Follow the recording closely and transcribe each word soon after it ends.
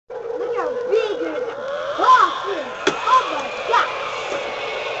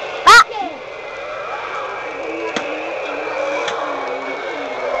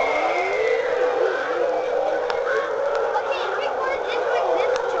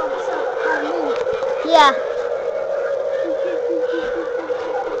Yeah.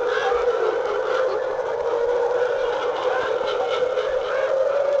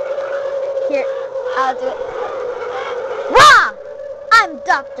 Here, I'll do it. Rah! I'm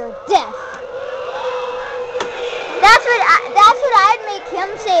Dr. Death. That's what I'd make him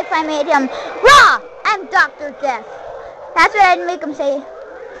say if I made him. Rah! I'm Dr. Death. That's what I'd make him say.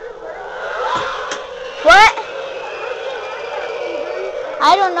 What?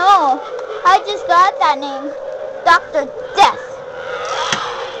 I don't know. I just got that name. Dr. Death.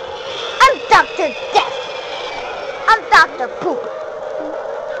 I'm Dr. Death. I'm Dr. Poop.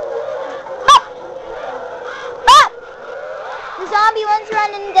 Up! Up! The zombie one's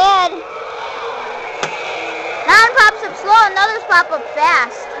running dead. Now one pops up slow and others pop up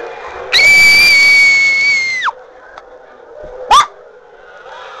fast. Up!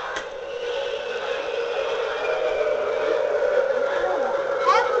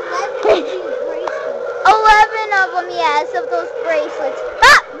 11 of them, yes, of those bracelets.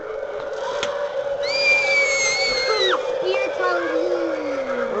 Ah! Spirit Halloween.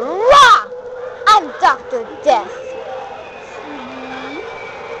 Rah! I'm Dr. Death.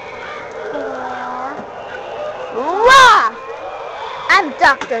 Rah! I'm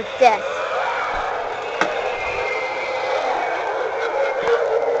Dr. Death.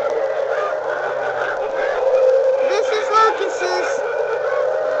 This is Lucas's.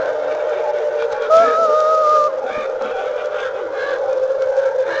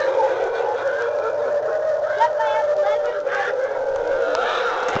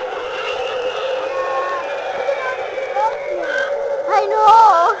 I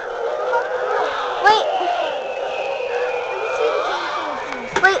know. Wait.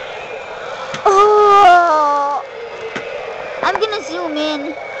 Wait. Oh. I'm gonna zoom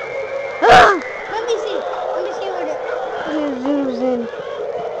in. Let me see. Let me see what it zooms in.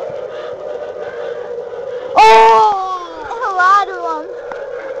 Oh, a lot of them.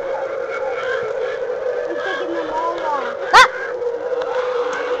 I'm taking them all off. Ah.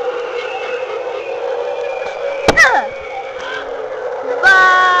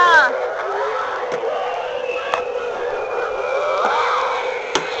 Bah.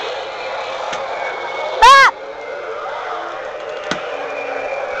 Ah.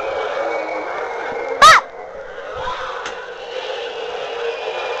 Ah.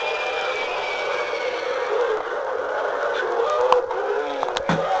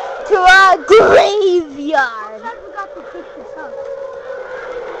 To a graveyard. I forgot to pick this up.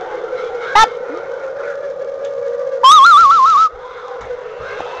 Up.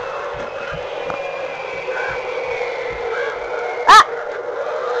 Ah.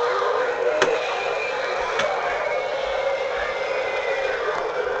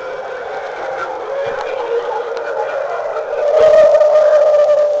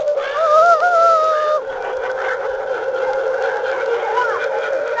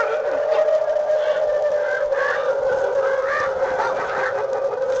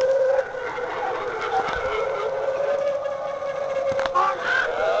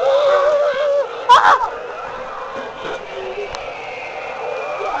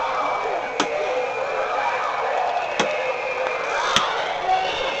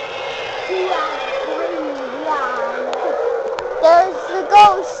 There's the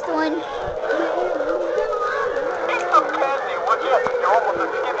ghost one.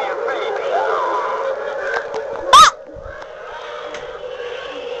 Ah!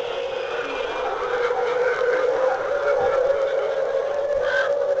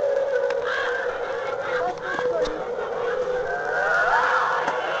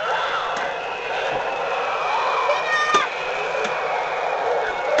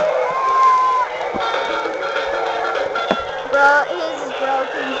 Bro, his is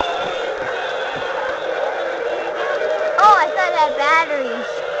broken. Oh, I thought it had batteries.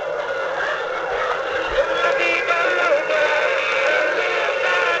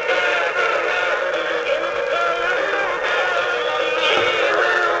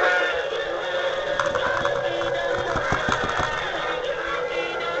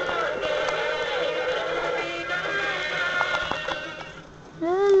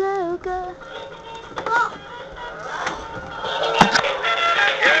 Lukas.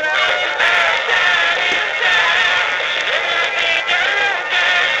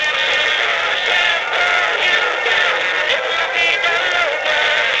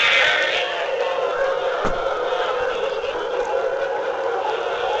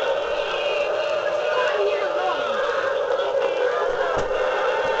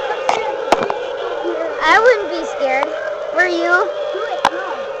 I wouldn't be scared. Were you?